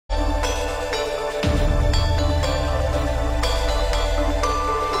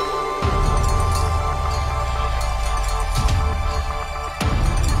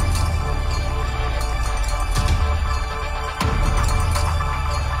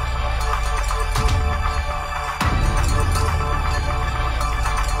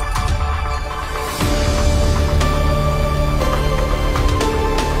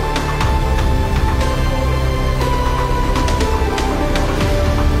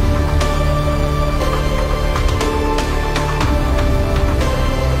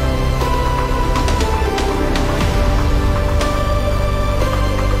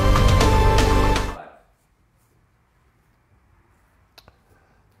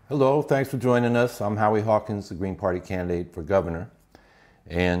Hello, thanks for joining us. I'm Howie Hawkins, the Green Party candidate for governor.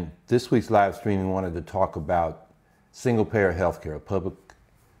 And this week's live stream, we wanted to talk about single-payer health care, a public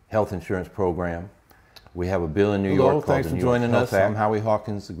health insurance program. We have a bill in New York called the New York Health Act. I'm Howie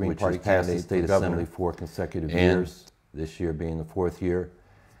Hawkins, the Green Party candidate for governor. Assembly 4 consecutive years, this year being the 4th year.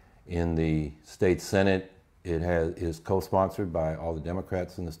 In the state Senate, it is co-sponsored by all the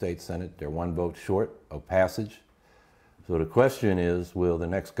Democrats in the state Senate. They're one vote short of passage. So the question is, will the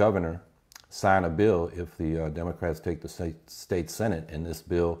next governor sign a bill if the Democrats take the state Senate and this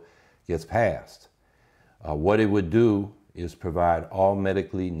bill gets passed? What it would do is provide all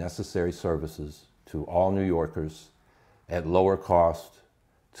medically necessary services to all New Yorkers at lower cost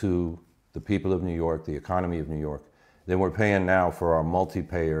to the people of New York, the economy of New York, than we're paying now for our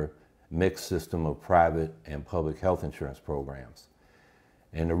multi-payer mixed system of private and public health insurance programs.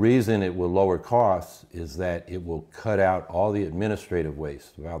 And the reason it will lower costs is that it will cut out all the administrative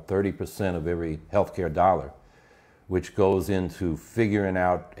waste, about 30% of every healthcare dollar, which goes into figuring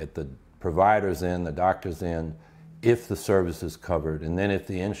out at the provider's end, the doctor's end, if the service is covered, and then if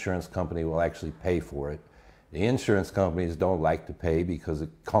the insurance company will actually pay for it. The insurance companies don't like to pay because it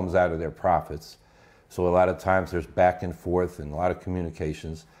comes out of their profits. So a lot of times there's back and forth and a lot of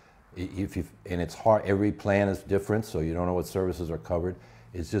communications. And it's hard, every plan is different, so you don't know what services are covered.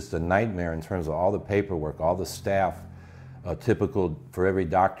 It's just a nightmare in terms of all the paperwork, all the staff. Typical, for every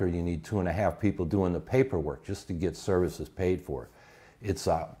doctor, you need 2.5 people doing the paperwork just to get services paid for. It's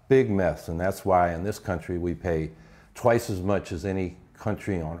a big mess, and that's why in this country we pay twice as much as any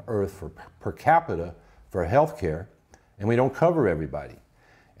country on earth for per capita for health care, and we don't cover everybody.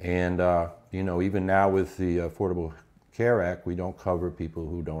 And you know, even now with the Affordable Care Act, we don't cover people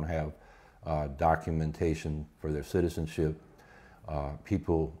who don't have documentation for their citizenship.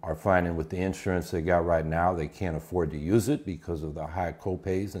 People are finding with the insurance they got right now, they can't afford to use it because of the high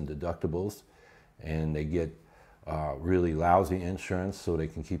copays and deductibles, and they get really lousy insurance so they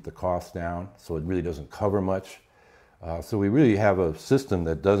can keep the costs down, so it really doesn't cover much. So we really have a system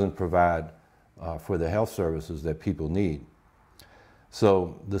that doesn't provide for the health services that people need.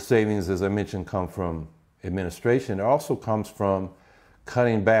 So the savings, as I mentioned, come from administration. It also comes from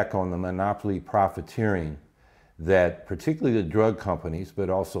cutting back on the monopoly profiteering that particularly the drug companies, but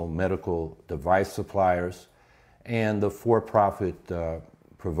also medical device suppliers and the for-profit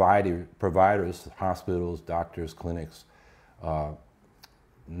providers, hospitals, doctors, clinics,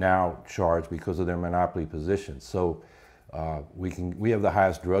 now charge because of their monopoly position. So we have the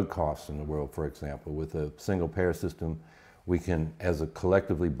highest drug costs in the world, for example. With a single payer system, we can, as a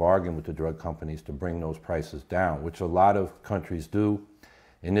collectively bargain with the drug companies to bring those prices down, which a lot of countries do.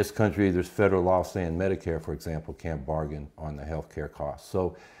 In this country, there's federal law saying Medicare, for example, can't bargain on the health care costs,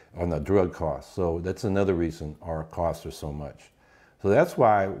 so on the drug costs. So that's another reason our costs are so much. So that's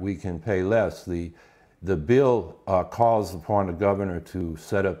why we can pay less. The bill calls upon the governor to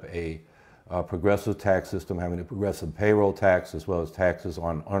set up a progressive tax system, having a progressive payroll tax as well as taxes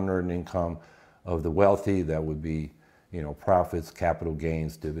on unearned income of the wealthy. That would be, you know, profits, capital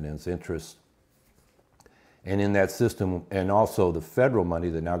gains, dividends, interest. And in that system, and also the federal money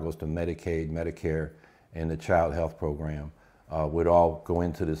that now goes to Medicaid, Medicare, and the child health program would all go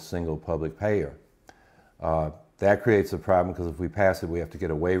into this single public payer. That creates a problem because if we pass it, we have to get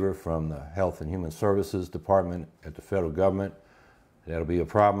a waiver from the Health and Human Services Department at the federal government. That'll be a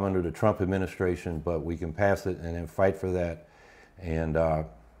problem under the Trump administration, but we can pass it and then fight for that. And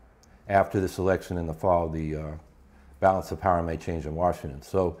after this election in the fall, the balance of power may change in Washington.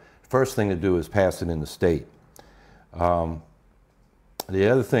 So first thing to do is pass it in the state. The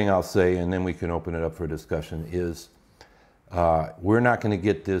other thing I'll say, and then we can open it up for discussion, is we're not going to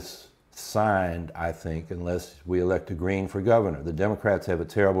get this signed, I think, unless we elect a Green for governor. The Democrats have a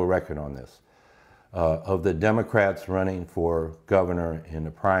terrible record on this. Of the Democrats running for governor in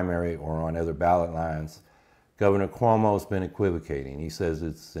the primary or on other ballot lines, Governor Cuomo's been equivocating. He says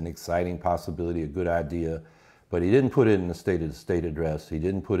it's an exciting possibility, a good idea, but he didn't put it in the State of the State address. He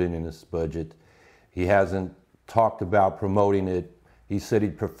didn't put it in his budget. He hasn't talked about promoting it. He said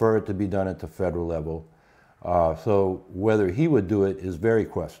he'd prefer it to be done at the federal level. So whether he would do it is very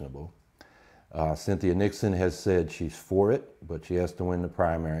questionable. Cynthia Nixon has said she's for it, but she has to win the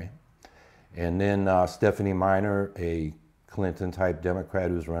primary. And then Stephanie Minor, a Clinton-type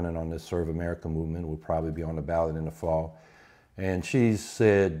Democrat who's running on this Serve America movement, will probably be on the ballot in the fall. And she's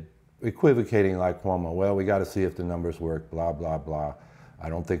said, equivocating like Cuomo, well, we got to see if the numbers work, blah, blah, blah. I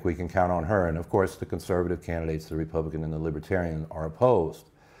don't think we can count on her. And of course, the conservative candidates, the Republican and the Libertarian, are opposed.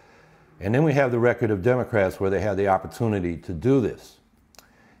 And then we have the record of Democrats where they had the opportunity to do this.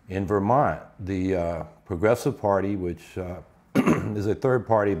 In Vermont, the Progressive Party, which is a third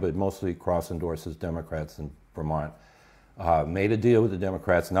party, but mostly cross-endorses Democrats in Vermont. Made a deal with the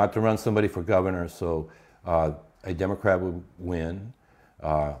Democrats not to run somebody for governor, so a Democrat would win,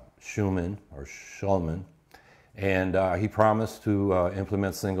 Schulman, and he promised to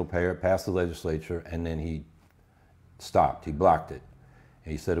implement single payer, pass the legislature, and then he stopped. He blocked it.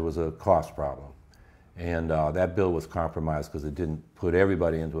 And he said it was a cost problem. And that bill was compromised because it didn't put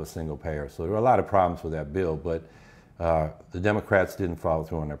everybody into a single payer. So there were a lot of problems with that bill, but the Democrats didn't follow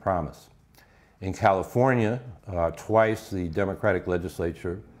through on their promise. In California, twice the Democratic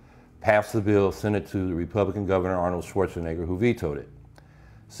legislature passed the bill, sent it to the Republican governor, Arnold Schwarzenegger, who vetoed it.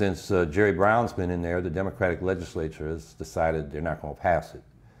 Since Jerry Brown's been in there, the Democratic legislature has decided they're not going to pass it.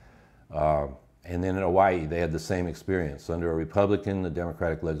 And then in Hawaii, they had the same experience. Under a Republican, the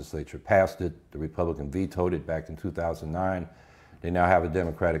Democratic legislature passed it. The Republican vetoed it back in 2009. They now have a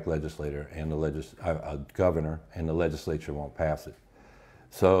Democratic legislator and a governor, and the legislature won't pass it.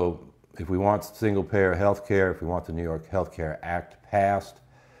 So if we want single-payer health care, if we want the New York Health Care Act passed,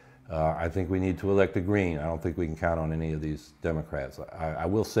 I think we need to elect a Green. I don't think we can count on any of these Democrats. I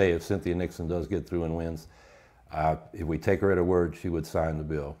will say if Cynthia Nixon does get through and wins, if we take her at her word, she would sign the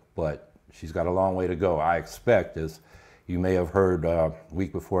bill. But she's got a long way to go. I expect, as you may have heard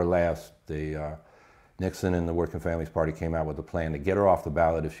week before last, Nixon and the Working Families Party came out with a plan to get her off the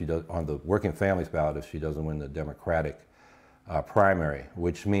ballot if she does, on the Working Families ballot, if she doesn't win the Democratic primary,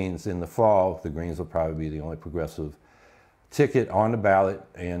 which means in the fall, the Greens will probably be the only progressive ticket on the ballot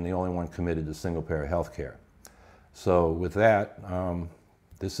and the only one committed to single-payer health care. So with that,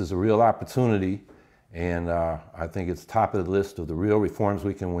 this is a real opportunity, and I think it's top of the list of the real reforms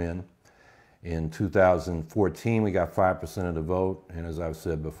we can win. In 2014, we got 5% of the vote, and as I've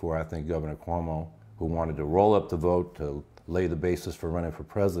said before, I think Governor Cuomo, who wanted to roll up the vote to lay the basis for running for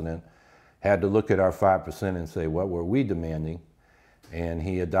president, had to look at our 5% and say, what were we demanding? And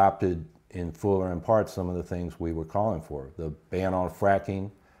he adopted in full or in part some of the things we were calling for. The ban on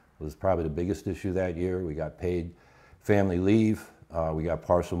fracking was probably the biggest issue that year. We got paid family leave. We got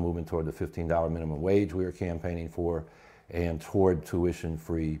partial movement toward the $15 minimum wage we were campaigning for, and toward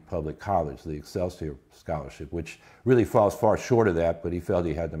tuition-free public college, the Excelsior Scholarship, which really falls far short of that, but he felt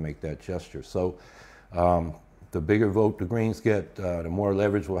he had to make that gesture. So the bigger vote the Greens get, the more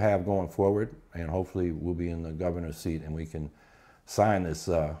leverage we'll have going forward, and hopefully we'll be in the governor's seat and we can sign this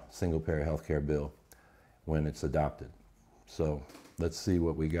single-payer health care bill when it's adopted. So let's see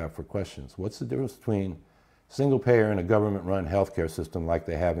what we got for questions. What's the difference between single-payer and a government-run health care system like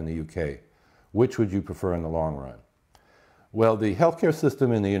they have in the UK? Which would you prefer in the long run? Well, the healthcare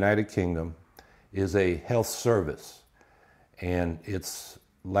system in the United Kingdom is a health service, and it's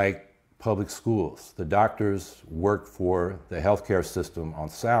like public schools. The doctors work for the healthcare system on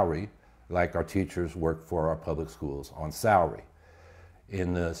salary, like our teachers work for our public schools on salary.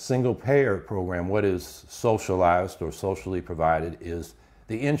 In the single-payer program, what is socialized or socially provided is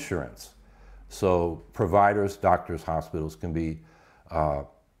the insurance. So providers, doctors, hospitals can be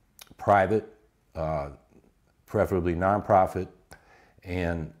private, preferably nonprofit,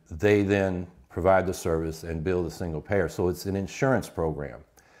 and they then provide the service and bill the single payer. So it's an insurance program.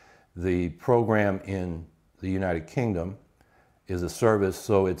 The program in the United Kingdom is a service,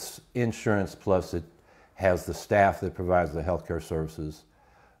 so it's insurance plus it has the staff that provides the healthcare services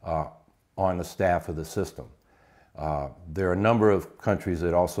on the staff of the system. There are a number of countries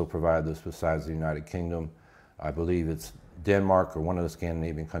that also provide this besides the United Kingdom. I believe it's Denmark or one of the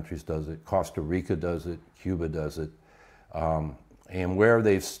Scandinavian countries does it. Costa Rica does it. Cuba does it. And where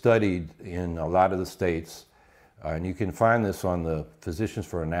they've studied in a lot of the states, and you can find this on the Physicians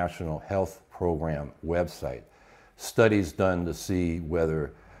for a National Health Program website, studies done to see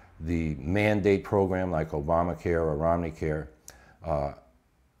whether the mandate program like Obamacare or Romneycare,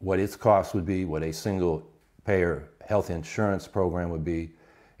 what its cost would be, what a single payer health insurance program would be.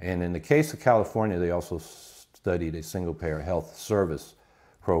 And in the case of California, they also studied a single payer health service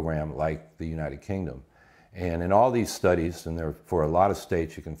program like the United Kingdom. And in all these studies, and they're for a lot of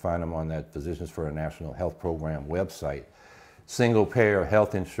states, you can find them on that Physicians for a National Health Program website, single payer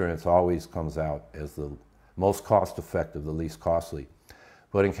health insurance always comes out as the most cost effective, the least costly.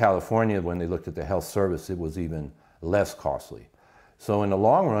 But in California, when they looked at the health service, it was even less costly. So in the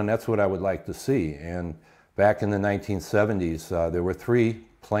long run, that's what I would like to see. And back in the 1970s, there were three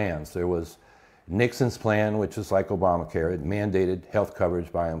plans. There was Nixon's plan, which is like Obamacare. It mandated health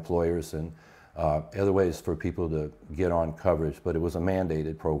coverage by employers and other ways for people to get on coverage, but it was a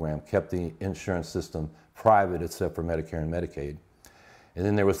mandated program, kept the insurance system private except for Medicare and Medicaid. And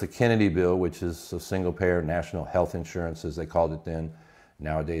then there was the Kennedy bill, which is a single-payer national health insurance, as they called it then.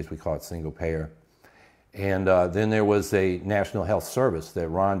 Nowadays we call it single-payer. And then there was a National Health Service that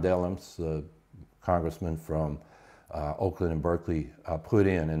Ron Dellums, the congressman from Oakland and Berkeley, put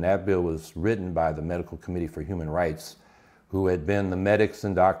in. And that bill was written by the Medical Committee for Human Rights, who had been the medics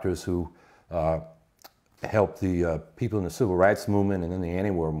and doctors who helped the people in the civil rights movement and in the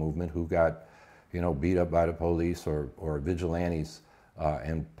anti-war movement who got, beat up by the police or vigilantes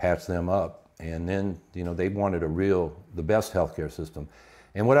and patched them up. And then, they wanted the best healthcare system.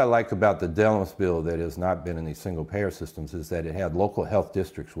 And what I like about the Dellums bill that has not been in these single-payer systems is that it had local health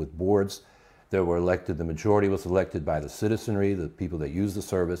districts with boards that were elected. The majority was elected by the citizenry, the people that use the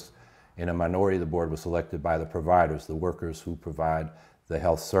service, and a minority of the board was elected by the providers, the workers who provide the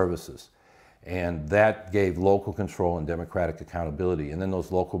health services. And that gave local control and democratic accountability. And then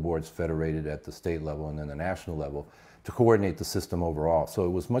those local boards federated at the state level and then the national level to coordinate the system overall. So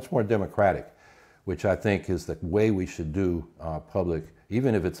it was much more democratic, which I think is the way we should do public.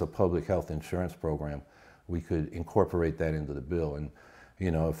 Even if it's a public health insurance program, we could incorporate that into the bill. And,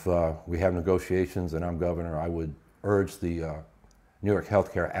 if we have negotiations and I'm governor, I would urge the New York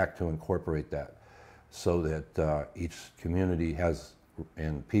Healthcare Act to incorporate that so that each community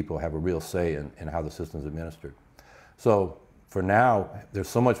and people have a real say in how the system is administered. So for now, there's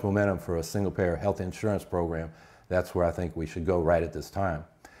so much momentum for a single-payer health insurance program. That's where I think we should go right at this time.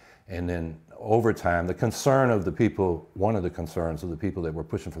 And then over time, the concern of the people, one of the concerns of the people that were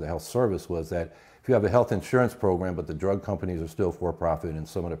pushing for the health service was that if you have a health insurance program, but the drug companies are still for-profit and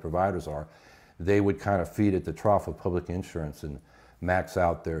some of the providers are, they would kind of feed at the trough of public insurance and max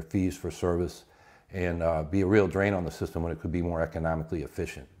out their fees for service and be a real drain on the system when it could be more economically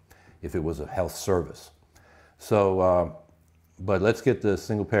efficient if it was a health service. So, but let's get the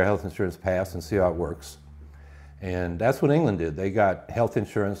single-payer health insurance passed and see how it works. And that's what England did. They got health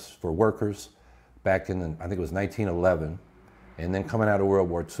insurance for workers back in, I think it was 1911. And then coming out of World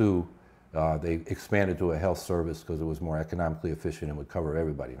War II, they expanded to a health service because it was more economically efficient and would cover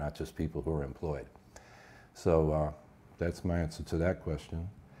everybody, not just people who are employed. So that's my answer to that question.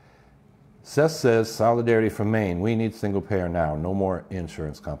 Seth says, solidarity from Maine. We need single payer now. No more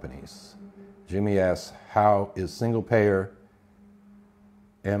insurance companies. Jimmy asks, how is single payer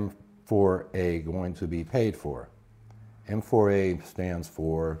M4A going to be paid for? M4A stands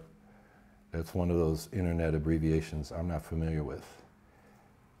for, that's one of those internet abbreviations I'm not familiar with.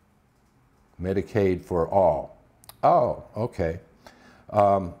 Medicaid-For-All. Oh, okay.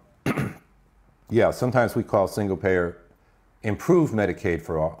 Yeah, sometimes we call single payer improved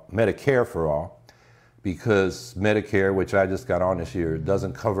Medicaid-For-All, Medicare-For-All, because Medicare, which I just got on this year,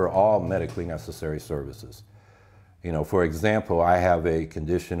 doesn't cover all medically necessary services. For example, I have a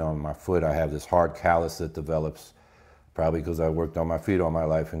condition on my foot. I have this hard callus that develops, probably because I worked on my feet all my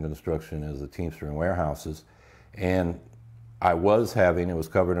life in construction as a teamster in warehouses. And I was having, it was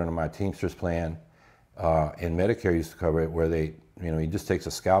covered under my Teamsters plan, and Medicare used to cover it where they, he just takes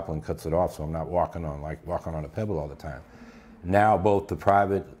a scalpel and cuts it off, so I'm not walking on a pebble all the time. Now both the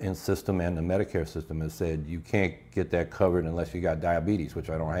private system and the Medicare system has said you can't get that covered unless you got diabetes, which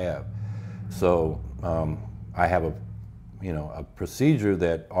I don't have. So I have a procedure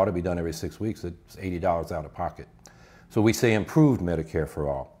that ought to be done every 6 weeks. It's $80 out of pocket. So we say improved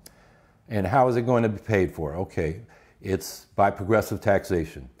Medicare-For-All. And how is it going to be paid for? Okay, it's by progressive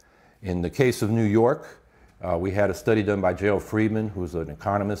taxation. In the case of New York, we had a study done by Gerald Friedman, who's an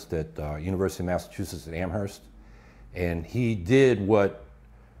economist at University of Massachusetts at Amherst. And he did what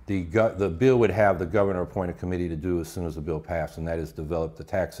the bill would have the governor appoint a committee to do as soon as the bill passed, and that is develop the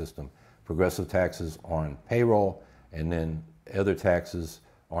tax system. Progressive taxes on payroll, and then other taxes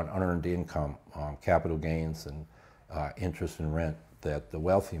on unearned income, capital gains, and interest and rent that the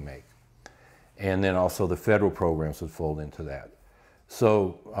wealthy make. And then also the federal programs would fold into that.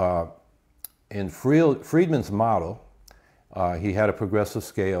 So in Friedman's model, he had a progressive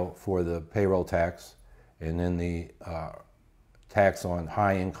scale for the payroll tax, and then the tax on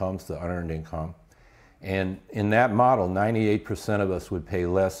high incomes, the unearned income. And in that model, 98% of us would pay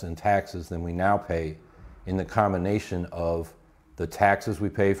less in taxes than we now pay in the combination of the taxes we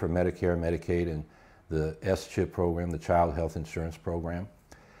pay for Medicare, Medicaid, and the S-CHIP program, the Child Health Insurance Program,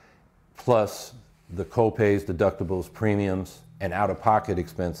 plus the co-pays, deductibles, premiums, and out-of-pocket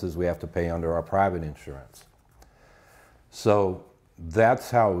expenses we have to pay under our private insurance. So that's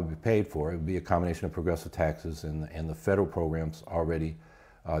how it would be paid for. It would be a combination of progressive taxes and the federal programs already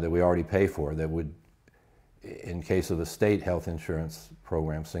that we already pay for that would, in case of a state health insurance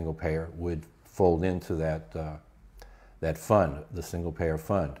program, single payer, would fold into that fund, the single payer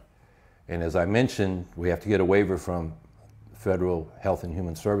fund. And as I mentioned, we have to get a waiver from Federal Health and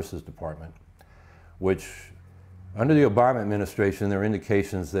Human Services Department, which Under the Obama administration, there are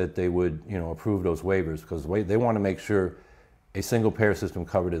indications that they would, approve those waivers because they want to make sure a single-payer system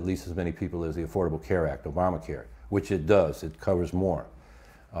covered at least as many people as the Affordable Care Act, Obamacare, which it does. It covers more.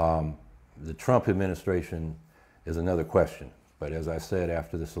 The Trump administration is another question. But as I said,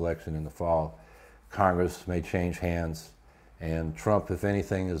 after this election in the fall, Congress may change hands, and Trump, if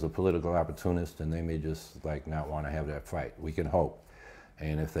anything, is a political opportunist, and they may just not want to have that fight. We can hope.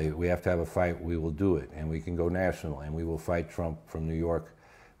 And if we have to have a fight, we will do it. And we can go national, and we will fight Trump from New York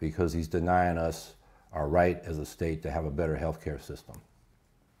because he's denying us our right as a state to have a better health care system.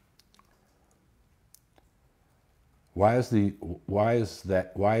 Why is it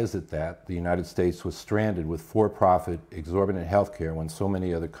that the United States was stranded with for-profit, exorbitant health care when so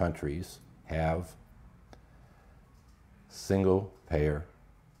many other countries have single-payer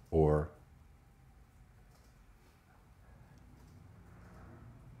or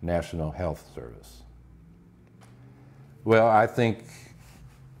National Health Service? Well, I think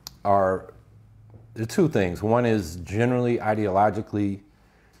there are two things. One is generally ideologically,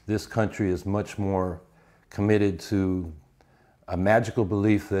 this country is much more committed to a magical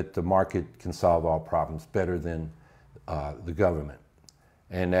belief that the market can solve all problems better than the government.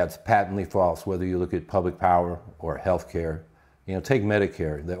 And that's patently false, whether you look at public power or healthcare. Take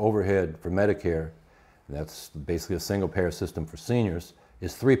Medicare. The overhead for Medicare, that's basically a single-payer system for seniors,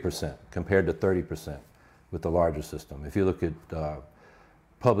 is 3% compared to 30% with the larger system. If you look at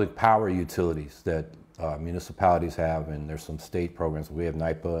public power utilities that municipalities have, and there's some state programs. We have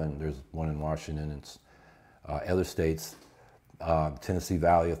NIPA, and there's one in Washington, and other states, Tennessee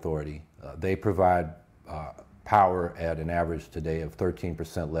Valley Authority, they provide power at an average today of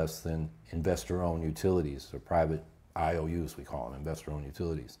 13% less than investor-owned utilities, or private IOUs, we call them, investor-owned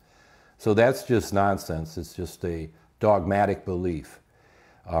utilities. So that's just nonsense. It's just a dogmatic belief.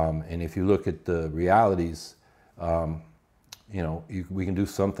 And if you look at the realities, we can do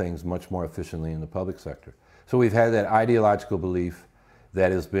some things much more efficiently in the public sector. So we've had that ideological belief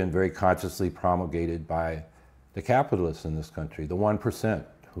that has been very consciously promulgated by the capitalists in this country, the 1%,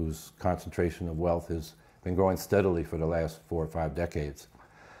 whose concentration of wealth has been growing steadily for the last 4 or 5 decades.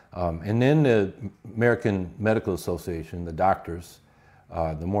 And then the American Medical Association, the doctors,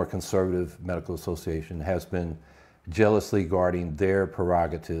 the more conservative medical association, has been jealously guarding their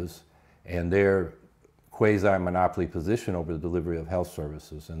prerogatives and their quasi-monopoly position over the delivery of health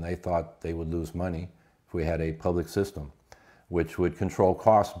services. And they thought they would lose money if we had a public system, which would control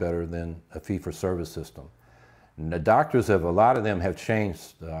costs better than a fee-for-service system. And the doctors a lot of them have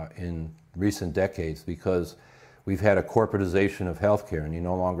changed in recent decades because we've had a corporatization of healthcare, and you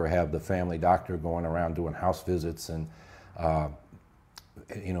no longer have the family doctor going around doing house visits and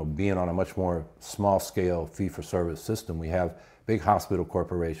being on a much more small-scale fee-for-service system. We have big hospital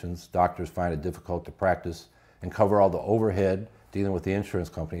corporations. Doctors find it difficult to practice and cover all the overhead dealing with the insurance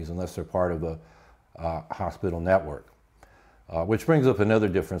companies unless they're part of a hospital network. Which brings up another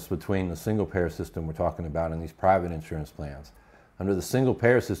difference between the single-payer system we're talking about and these private insurance plans. Under the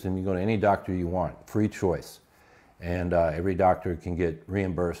single-payer system, you go to any doctor you want, free choice, and every doctor can get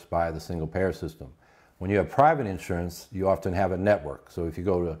reimbursed by the single-payer system. When you have private insurance, you often have a network. So if you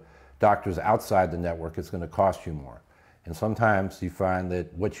go to doctors outside the network, it's going to cost you more. And sometimes you find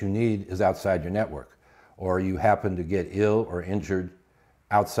that what you need is outside your network, or you happen to get ill or injured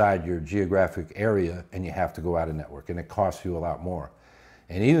outside your geographic area and you have to go out of network, and it costs you a lot more.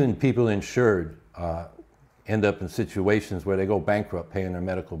 And even people insured end up in situations where they go bankrupt paying their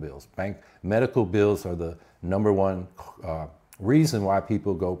medical bills. Medical bills are the #1 reason why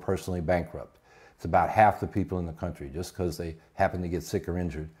people go personally bankrupt. It's about half the people in the country, just because they happen to get sick or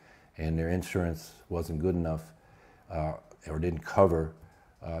injured and their insurance wasn't good enough or didn't cover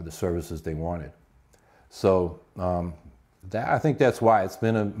the services they wanted. So I think that's why it's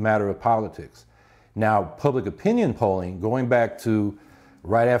been a matter of politics. Now, public opinion polling, going back to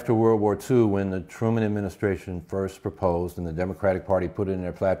right after World War II, when the Truman administration first proposed and the Democratic Party put it in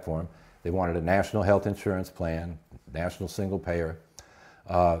their platform, they wanted a national health insurance plan, national single payer.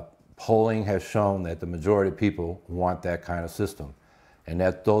 Polling has shown that the majority of people want that kind of system, and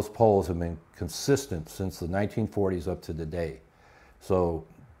that those polls have been consistent since the 1940s up to today. So,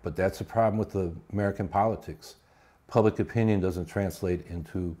 but that's a problem with the American politics. Public opinion doesn't translate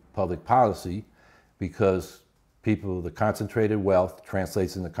into public policy because the concentrated wealth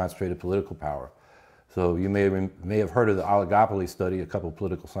translates into concentrated political power. So you may have heard of the oligopoly study a couple of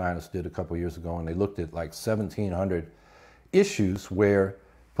political scientists did a couple of years ago, and they looked at like 1,700 issues where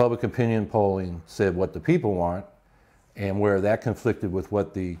public opinion polling said what the people want, and where that conflicted with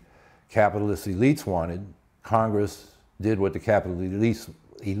what the capitalist elites wanted, Congress did what the capitalist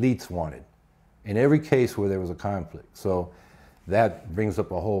elites wanted. in every case where there was a conflict. So that brings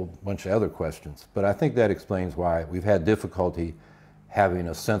up a whole bunch of other questions. But I think that explains why we've had difficulty having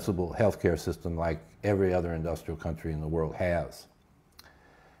a sensible healthcare system like every other industrial country in the world has.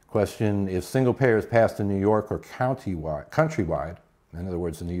 Question, if single payer is passed in New York or countrywide, in other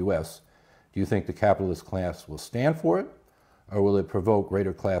words in the US, do you think the capitalist class will stand for it, or will it provoke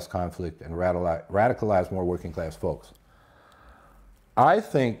greater class conflict and radicalize more working class folks? I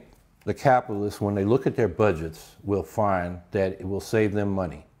think the capitalists, when they look at their budgets, will find that it will save them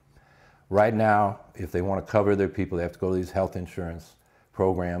money. Right now, if they want to cover their people, they have to go to these health insurance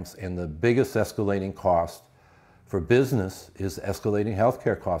programs, and the biggest escalating cost for business is escalating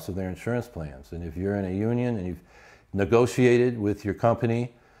healthcare costs of their insurance plans. And if you're in a union and you've negotiated with your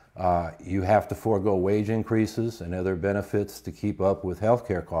company, you have to forego wage increases and other benefits to keep up with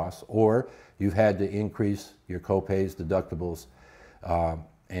healthcare costs, or you've had to increase your co-pays, deductibles,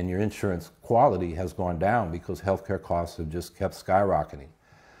 and your insurance quality has gone down because healthcare costs have just kept skyrocketing.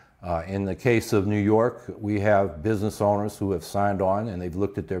 In the case of New York, we have business owners who have signed on and they've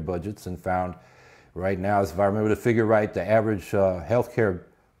looked at their budgets and found right now, if I remember the figure right, the average healthcare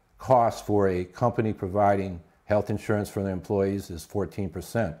cost for a company providing health insurance for their employees is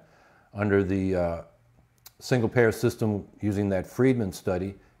 14%. Under the single payer system using that Friedman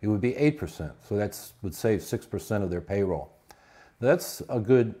study, it would be 8%. So that would save 6% of their payroll. That's a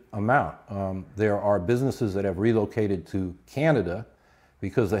good amount. There are businesses that have relocated to Canada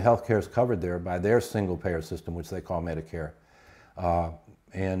because the healthcare is covered there by their single payer system, which they call Medicare.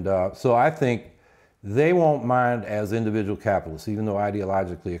 So I think they won't mind as individual capitalists, even though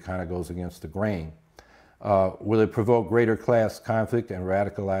ideologically it kind of goes against the grain. Will it provoke greater class conflict and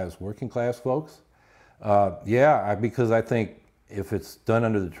radicalize working class folks? Yeah, because I think if it's done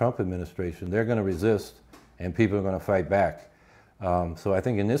under the Trump administration, they're going to resist and people are going to fight back. So I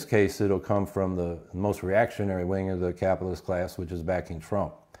think in this case, it'll come from the most reactionary wing of the capitalist class, which is backing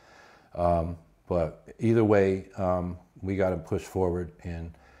Trump. But either way, we got to push forward.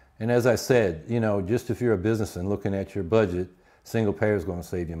 And as I said, you know, just if you're a business and looking at your budget, single payer is going to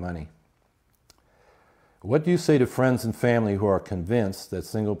save you money. What do you say to friends and family who are convinced that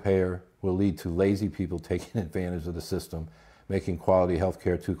single payer will lead to lazy people taking advantage of the system, making quality health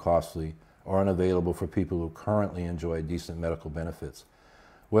care too costly or unavailable for people who currently enjoy decent medical benefits?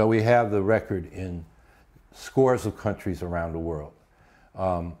 Well, we have the record in scores of countries around the world.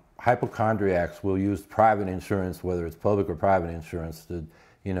 Hypochondriacs will use private insurance, whether it's public or private insurance, to,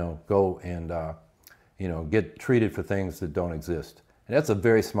 you know, go and, you know, get treated for things that don't exist. And that's a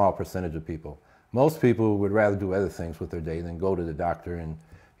very small percentage of people. Most people would rather do other things with their day than go to the doctor and,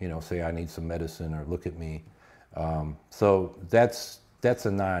 you know, say, I need some medicine or look at me. So that's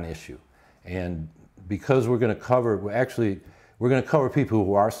a non-issue. And because we're going to cover, we're going to cover people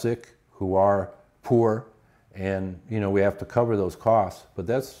who are sick, who are poor, and, you know, we have to cover those costs. But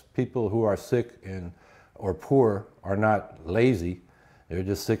that's people who are sick and or poor are not lazy. They're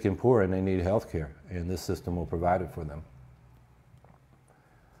just sick and poor and they need health care, and this system will provide it for them.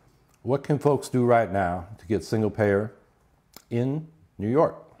 What can folks do right now to get single payer in New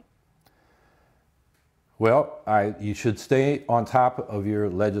York? Well, you should stay on top of your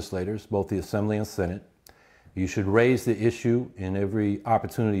legislators, both the Assembly and Senate. You should raise the issue in every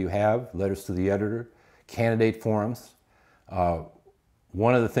opportunity you have, letters to the editor, candidate forums.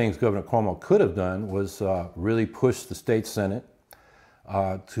 One of the things Governor Cuomo could have done was really push the state Senate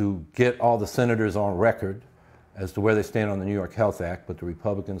to get all the senators on record as to where they stand on the New York Health Act, but the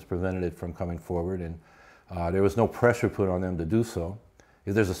Republicans prevented it from coming forward, and there was no pressure put on them to do so.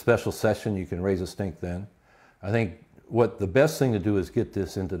 If there's a special session, you can raise a stink then. I think what the best thing to do is get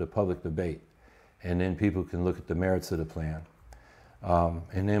this into the public debate, and then people can look at the merits of the plan.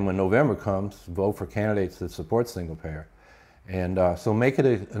 And then when November comes, vote for candidates that support single payer. And so make it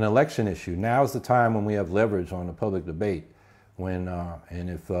an election issue. Now's the time when we have leverage on the public debate. And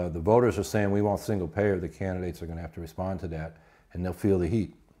if the voters are saying we want single payer, the candidates are going to have to respond to that, and they'll feel the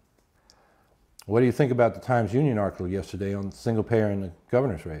heat. What do you think about the Times-Union article yesterday on single payer in the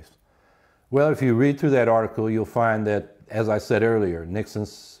governor's race? Well, if you read through that article, you'll find that, as I said earlier,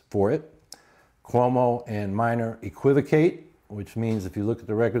 Nixon's for it. Cuomo and Minor equivocate, which means if you look at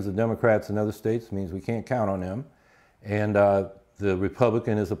the records of Democrats in other states, it means we can't count on them. And the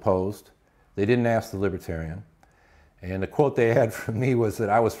Republican is opposed. They didn't ask the Libertarian. And the quote they had from me was that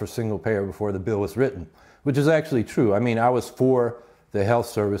I was for single payer before the bill was written, which is actually true. I mean, I was for the health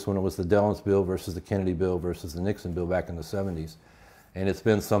service when it was the Dellins bill versus the Kennedy bill versus the Nixon bill back in the 70s. And it's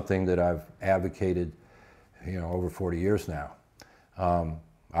been something that I've advocated, you know, over 40 years now.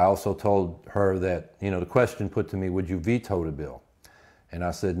 I also told her that, you know, the question put to me, would you veto the bill? And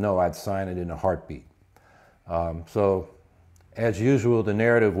I said, no, I'd sign it in a heartbeat. So as usual, the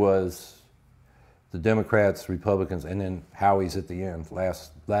narrative was the Democrats, Republicans, and then Howie's at the end,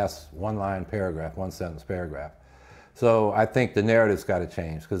 last one-line paragraph, one-sentence paragraph. So I think the narrative's got to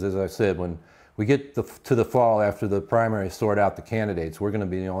change, because as I said, when we get to the fall after the primary sort out the candidates, we're going to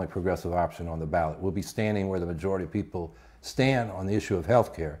be the only progressive option on the ballot. We'll be standing where the majority of people stand on the issue of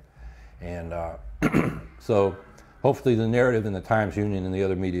health care. And so hopefully the narrative in the Times-Union and the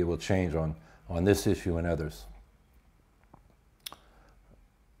other media will change on this issue and others.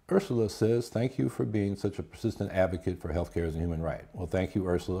 Ursula says, thank you for being such a persistent advocate for healthcare as a human right. Well, thank you,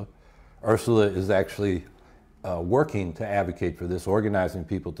 Ursula. Ursula is actually working to advocate for this, organizing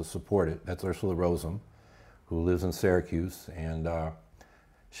people to support it. That's Ursula Rosem, who lives in Syracuse, and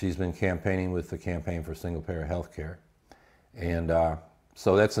she's been campaigning with the Campaign for Single-Payer Healthcare. And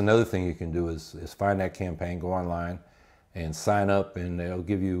so that's another thing you can do is find that campaign, go online, and sign up, and they'll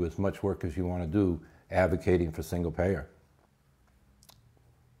give you as much work as you want to do advocating for single-payer.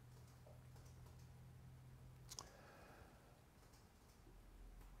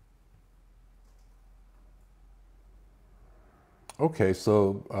 Okay,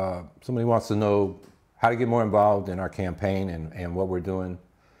 so somebody wants to know how to get more involved in our campaign and what we're doing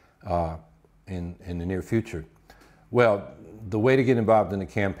in the near future. Well, the way to get involved in the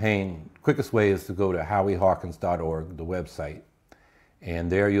campaign, quickest way is to go to howiehawkins.org, the website,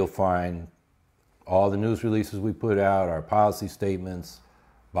 and there you'll find all the news releases we put out, our policy statements,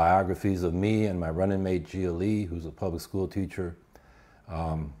 biographies of me and my running mate Gia Lee, who's a public school teacher.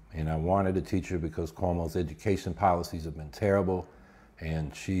 And I wanted a teacher because Cuomo's education policies have been terrible,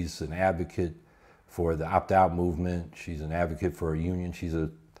 and she's an advocate for the opt-out movement. She's an advocate for a union. She's a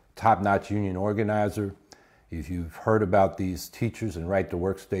top-notch union organizer. If you've heard about these teachers in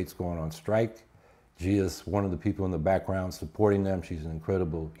right-to-work states going on strike, Gia's one of the people in the background supporting them. She's an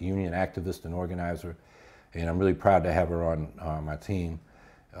incredible union activist and organizer, and I'm really proud to have her on my team,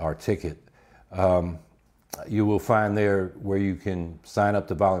 our ticket. You will find there where you can sign up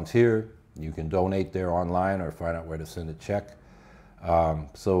to volunteer. You can donate there online or find out where to send a check.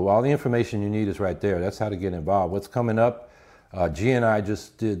 So all the information you need is right there. That's how to get involved. What's coming up? G and I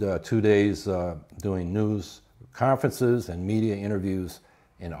just did 2 days doing news conferences and media interviews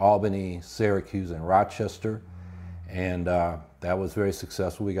in Albany, Syracuse, and Rochester. And that was very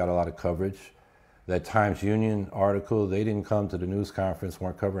successful. We got a lot of coverage. That Times-Union article, they didn't come to the news conference,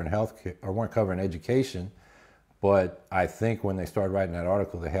 weren't covering healthcare or weren't covering education. But I think when they started writing that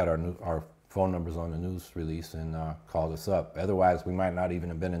article, they had our phone numbers on the news release and called us up. Otherwise, we might not even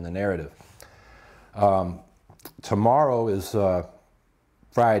have been in the narrative. Tomorrow is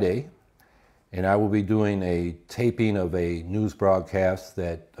Friday, and I will be doing a taping of a news broadcast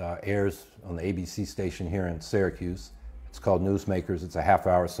that airs on the ABC station here in Syracuse. It's called Newsmakers. It's a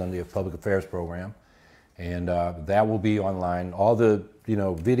half-hour Sunday of public affairs program, and that will be online. All the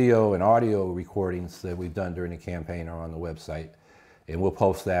video and audio recordings that we've done during the campaign are on the website, and we'll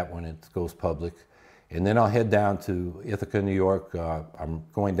post that when it goes public. And then I'll head down to Ithaca, New York. I'm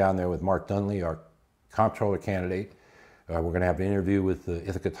going down there with Mark Dunlea, our Comptroller candidate. We're going to have an interview with the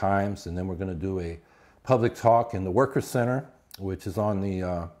Ithaca Times, and then we're going to do a public talk in the Workers Center, which is on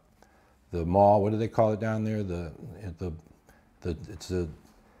the mall. What do they call it down there?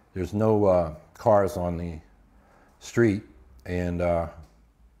 There's no cars on the street, and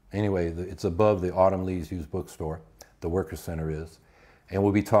anyway, it's above the Autumn Leaves Used Bookstore. The Workers Center is, and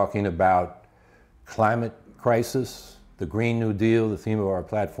we'll be talking about climate crisis, the Green New Deal, the theme of our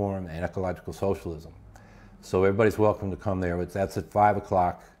platform, and ecological socialism. So everybody's welcome to come there. That's at 5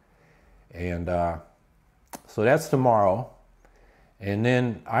 o'clock, and so that's tomorrow. And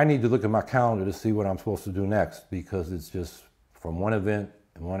then I need to look at my calendar to see what I'm supposed to do next, because it's just from one event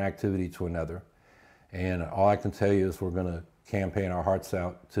and one activity to another. And all I can tell you is we're going to campaign our hearts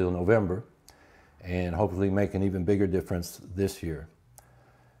out till November and hopefully make an even bigger difference this year.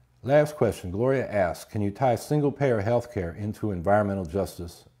 Last question. Gloria asks, can you tie single-payer health care into environmental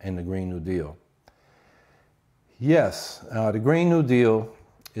justice and the Green New Deal? Yes. The Green New Deal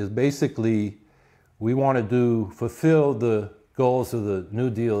is basically, we want to fulfill the goals of the New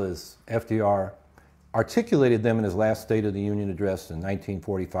Deal as FDR articulated them in his last State of the Union address in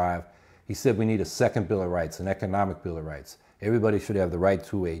 1945. He said we need a second Bill of Rights, an economic Bill of Rights. Everybody should have the right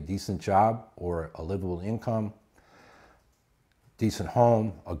to a decent job or a livable income, decent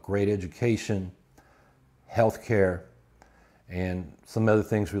home, a great education, health care, and some other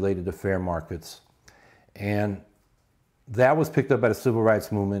things related to fair markets. And that was picked up by the civil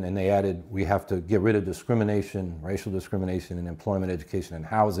rights movement, and they added we have to get rid of discrimination, racial discrimination in employment, education, and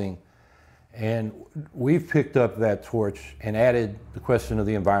housing. And we've picked up that torch and added the question of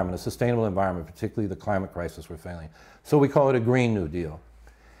the environment, a sustainable environment, particularly the climate crisis we're facing. So we call it a Green New Deal.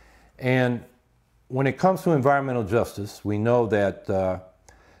 And when it comes to environmental justice, we know that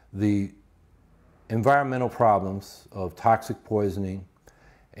the environmental problems of toxic poisoning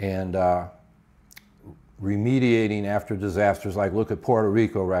and remediating after disasters, like look at Puerto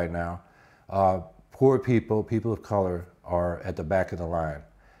Rico right now, poor people, people of color, are at the back of the line,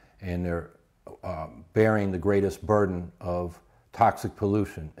 and they're bearing the greatest burden of toxic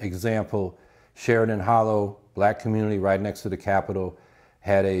pollution. Example, Sheridan Hollow, black community right next to the Capitol,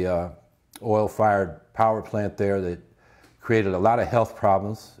 had a oil-fired power plant there that created a lot of health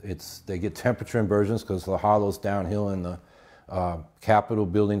problems. They get temperature inversions because the hollow's downhill and the Capitol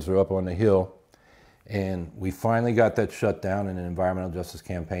buildings are up on the hill. And we finally got that shut down in an environmental justice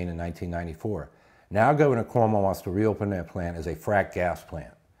campaign in 1994. Now Governor Cuomo wants to reopen that plant as a frack gas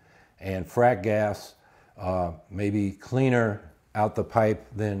plant. And frack gas may be cleaner out the pipe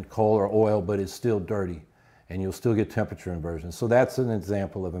than coal or oil, but it's still dirty, and you'll still get temperature inversions. So that's an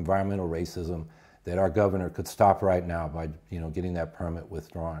example of environmental racism that our governor could stop right now by getting that permit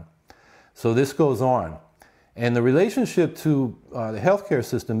withdrawn. So this goes on. And the relationship to the healthcare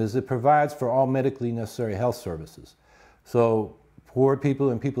system is it provides for all medically necessary health services. So poor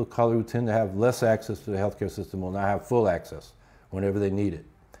people and people of color who tend to have less access to the healthcare system will now have full access whenever they need it.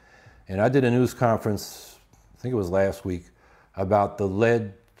 And I did a news conference, I think it was last week, about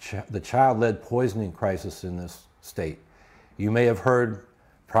the child lead poisoning crisis in this state. You may have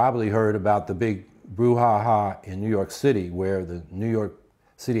probably heard about the big brouhaha in New York City, where the New York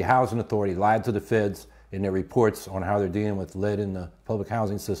City Housing Authority lied to the feds in their reports on how they're dealing with lead in the public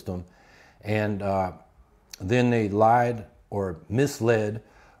housing system. And then they lied or misled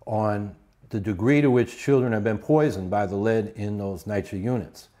on the degree to which children have been poisoned by the lead in those NYCHA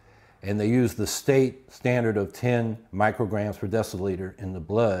units. And they used the state standard of 10 micrograms per deciliter in the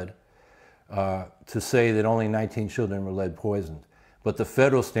blood to say that only 19 children were lead poisoned. But the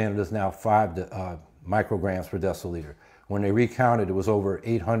federal standard is now 5 micrograms per deciliter. When they recounted, it was over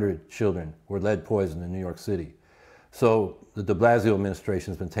 800 children were lead poisoned in New York City. So the de Blasio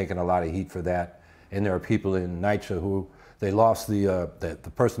administration has been taking a lot of heat for that. And there are people in NYCHA who, they lost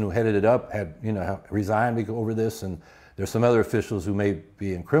the person who headed it up had resigned over this, and there's some other officials who may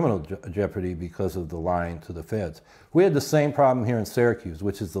be in criminal jeopardy because of the lying to the feds. We had the same problem here in Syracuse,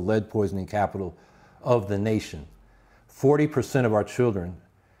 which is the lead poisoning capital of the nation. 40% of our children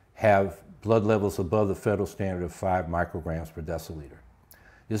have blood levels above the federal standard of 5 micrograms per deciliter.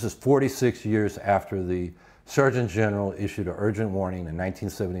 This is 46 years after the Surgeon General issued an urgent warning in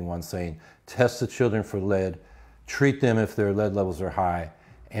 1971 saying, test the children for lead, treat them if their lead levels are high,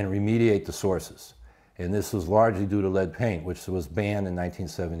 and remediate the sources. And this was largely due to lead paint, which was banned in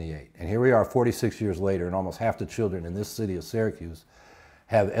 1978. And here we are 46 years later, and almost half the children in this city of Syracuse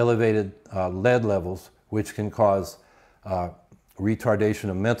have elevated lead levels, which can cause retardation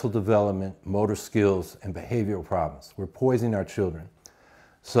of mental development, motor skills, and behavioral problems. We're poisoning our children.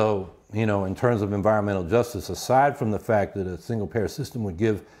 So, in terms of environmental justice, aside from the fact that a single-payer system would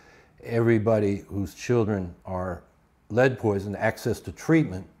give everybody whose children are lead poisoned access to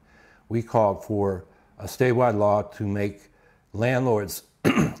treatment, we called for a statewide law to make landlords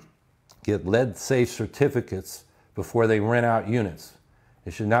get lead-safe certificates before they rent out units.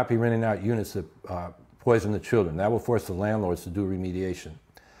 They should not be renting out units that poison the children. That will force the landlords to do remediation.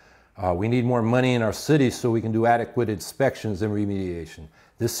 We need more money in our cities so we can do adequate inspections and remediation.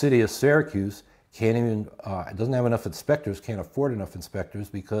 This city of Syracuse doesn't have enough inspectors, can't afford enough inspectors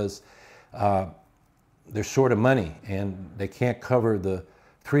because they're short of money and they can't cover the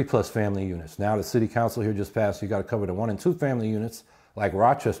 3+ family units. Now the city council here just passed, you got to cover the 1 and 2 family units like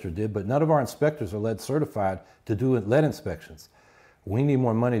Rochester did, but none of our inspectors are lead certified to do lead inspections. We need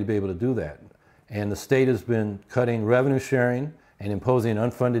more money to be able to do that. And the state has been cutting revenue sharing and imposing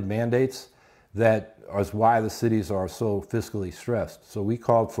unfunded mandates. That is why the cities are so fiscally stressed. So we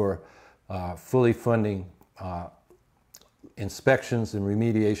called for fully funding inspections and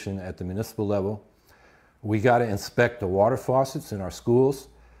remediation at the municipal level. We got to inspect the water faucets in our schools.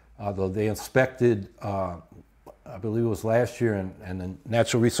 They inspected, I believe it was last year, and the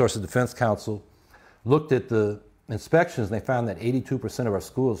Natural Resources Defense Council looked at the inspections, and they found that 82% of our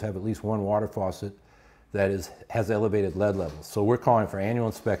schools have at least one water faucet that has elevated lead levels. So we're calling for annual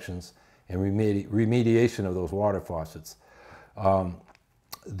inspections and remediation of those water faucets.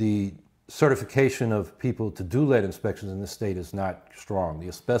 The certification of people to do lead inspections in this state is not strong. The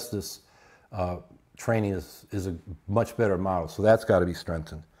asbestos training is a much better model, so that's got to be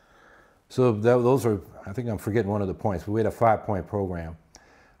strengthened. So those are, I think I'm forgetting one of the points, but we had a 5-point program.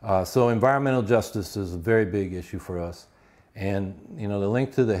 So environmental justice is a very big issue for us. And the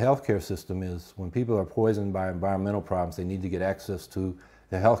link to the healthcare system is when people are poisoned by environmental problems, they need to get access to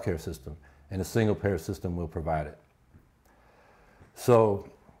the healthcare system, and a single payer system will provide it. So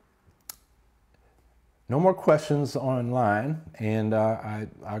no more questions online, and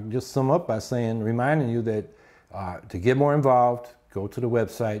I'll just sum up by reminding you that to get more involved, go to the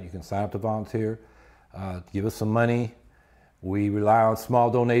website. You can sign up to volunteer, give us some money. We rely on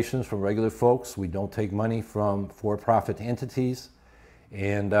small donations from regular folks. We don't take money from for-profit entities,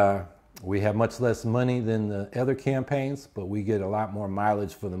 and we have much less money than the other campaigns, but we get a lot more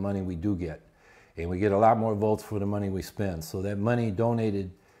mileage for the money we do get, and we get a lot more votes for the money we spend. So that money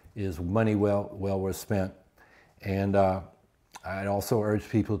donated is money well worth spent. And I'd also urge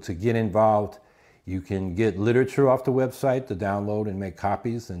people to get involved. You can get literature off the website to download and make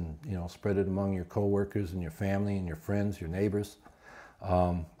copies, and spread it among your coworkers and your family and your friends, your neighbors.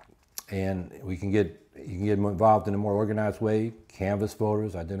 And you can get involved in a more organized way. Canvass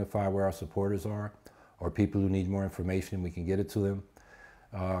voters, identify where our supporters are, or people who need more information. We can get it to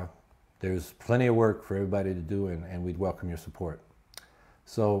them. There's plenty of work for everybody to do, and we'd welcome your support.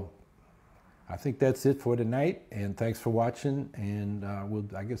 So I think that's it for tonight, and thanks for watching, and we'll,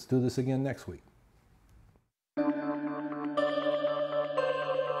 I guess, do this again next week.